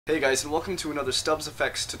Hey guys, and welcome to another Stubbs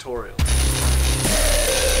Effects tutorial.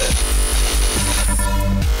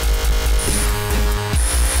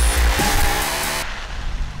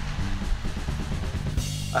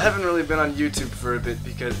 I haven't really been on YouTube for a bit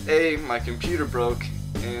because A, my computer broke,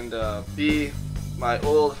 and B, my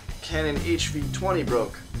old Canon HV20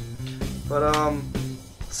 broke. But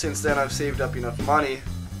since then I've saved up enough money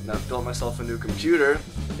and I've built myself a new computer,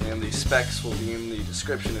 and the specs will be in the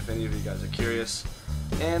description if any of you guys are curious.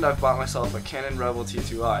 And I've bought myself a Canon Rebel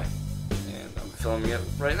T2i, and I'm filming it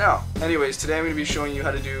right now. Anyways, today I'm going to be showing you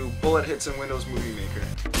how to do bullet hits in Windows Movie Maker.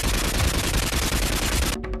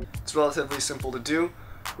 It's relatively simple to do.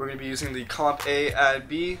 We're going to be using the Comp A Add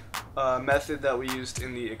B method that we used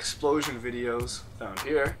in the explosion videos found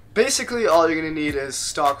here. Basically, all you're going to need is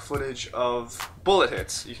stock footage of bullet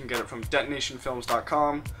hits. You can get it from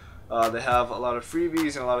detonationfilms.com. They have a lot of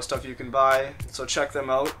freebies and a lot of stuff you can buy, so check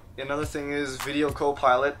them out. Another thing is Video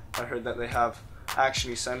Copilot. I heard that they have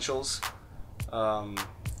Action Essentials. I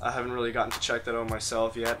haven't really gotten to check that out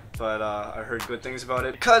myself yet, but I heard good things about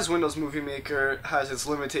it. Because Windows Movie Maker has its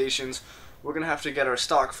limitations, we're going to have to get our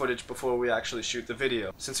stock footage before we actually shoot the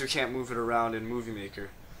video, since we can't move it around in Movie Maker.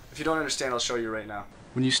 If you don't understand, I'll show you right now.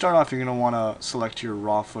 When you start off, you're going to want to select your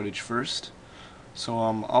raw footage first. So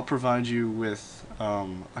I'll provide you with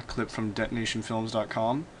a clip from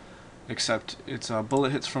detonationfilms.com, except it's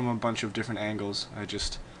bullet hits from a bunch of different angles. I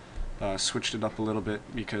just switched it up a little bit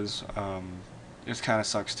because it kind of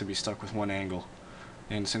sucks to be stuck with one angle.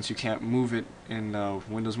 And since you can't move it in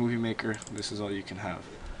Windows Movie Maker, this is all you can have.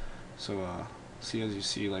 So see, as you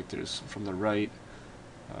see, like there's from the right,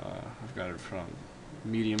 I've got it from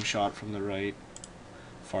medium shot from the right,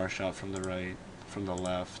 far shot from the right, from the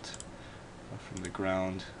left, from the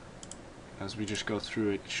ground. As we just go through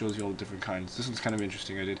it, it shows you all the different kinds. This one's kind of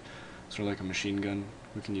interesting. I did sort of like a machine gun.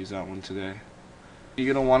 We can use that one today.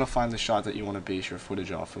 You're going to want to find the shot that you want to base your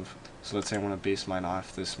footage off of. So let's say I want to base mine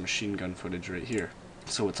off this machine gun footage right here.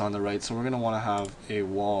 So it's on the right, so we're going to want to have a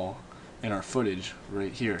wall in our footage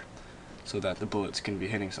right here so that the bullets can be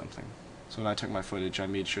hitting something. So when I took my footage, I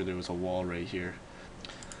made sure there was a wall right here.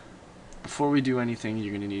 Before we do anything, you're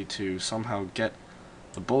going to need to somehow get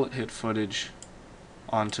the bullet hit footage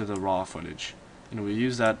onto the raw footage, and we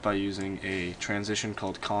use that by using a transition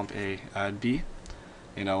called Comp A Add B,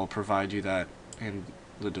 and I will provide you that in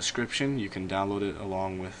the description. You can download it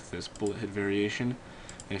along with this bullet hit variation,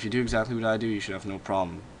 and if you do exactly what I do, you should have no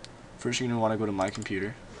problem. First, you're going to want to go to My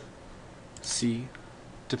Computer, C,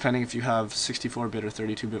 depending if you have 64-bit or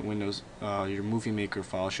 32-bit Windows, your Movie Maker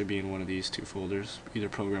file should be in one of these two folders, either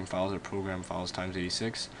Program Files or Program Files times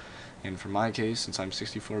 86. And for my case, since I'm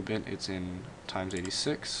 64-bit, it's in times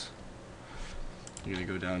 86. You're going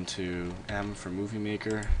to go down to M for Movie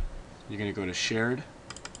Maker. You're going to go to Shared.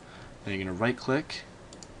 Then you're going to right-click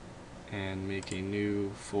and make a new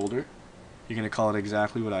folder. You're going to call it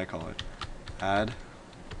exactly what I call it. Add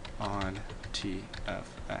on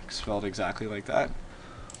TFX. Spelled exactly like that.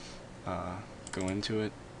 Go into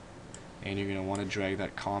it, and you're going to want to drag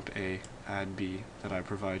that Comp A Add B that I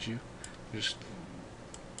provide you. Just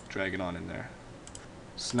drag it on in there.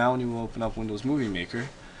 So now when you open up Windows Movie Maker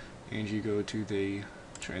and you go to the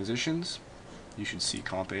transitions, you should see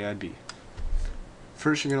Comp A Add B.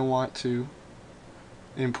 First, you're going to want to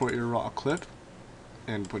import your raw clip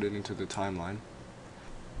and put it into the timeline.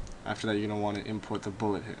 After that, you're going to want to import the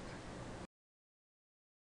bullet hit.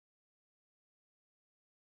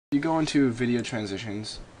 You go into video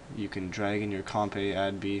transitions, you can drag in your Comp A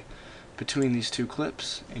Add B between these two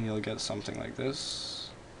clips and you'll get something like this.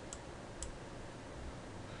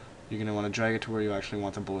 You're going to want to drag it to where you actually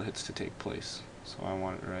want the bullet hits to take place. So I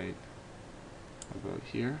want it right about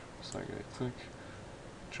here, so I gotta click,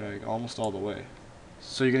 drag almost all the way.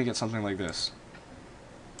 So you're going to get something like this.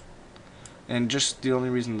 And just the only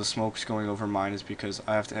reason the smoke's going over mine is because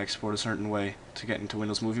I have to export a certain way to get into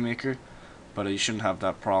Windows Movie Maker, but you shouldn't have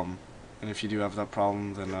that problem. And if you do have that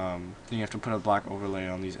problem, then you have to put a black overlay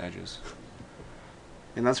on these edges.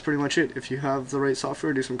 And that's pretty much it. If you have the right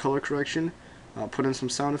software, do some color correction, put in some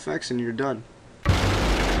sound effects, and you're done.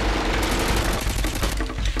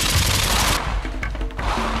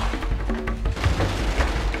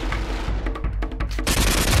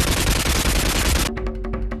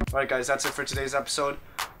 Alright guys, that's it for today's episode.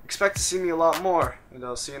 Expect to see me a lot more, and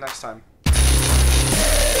I'll see you next time.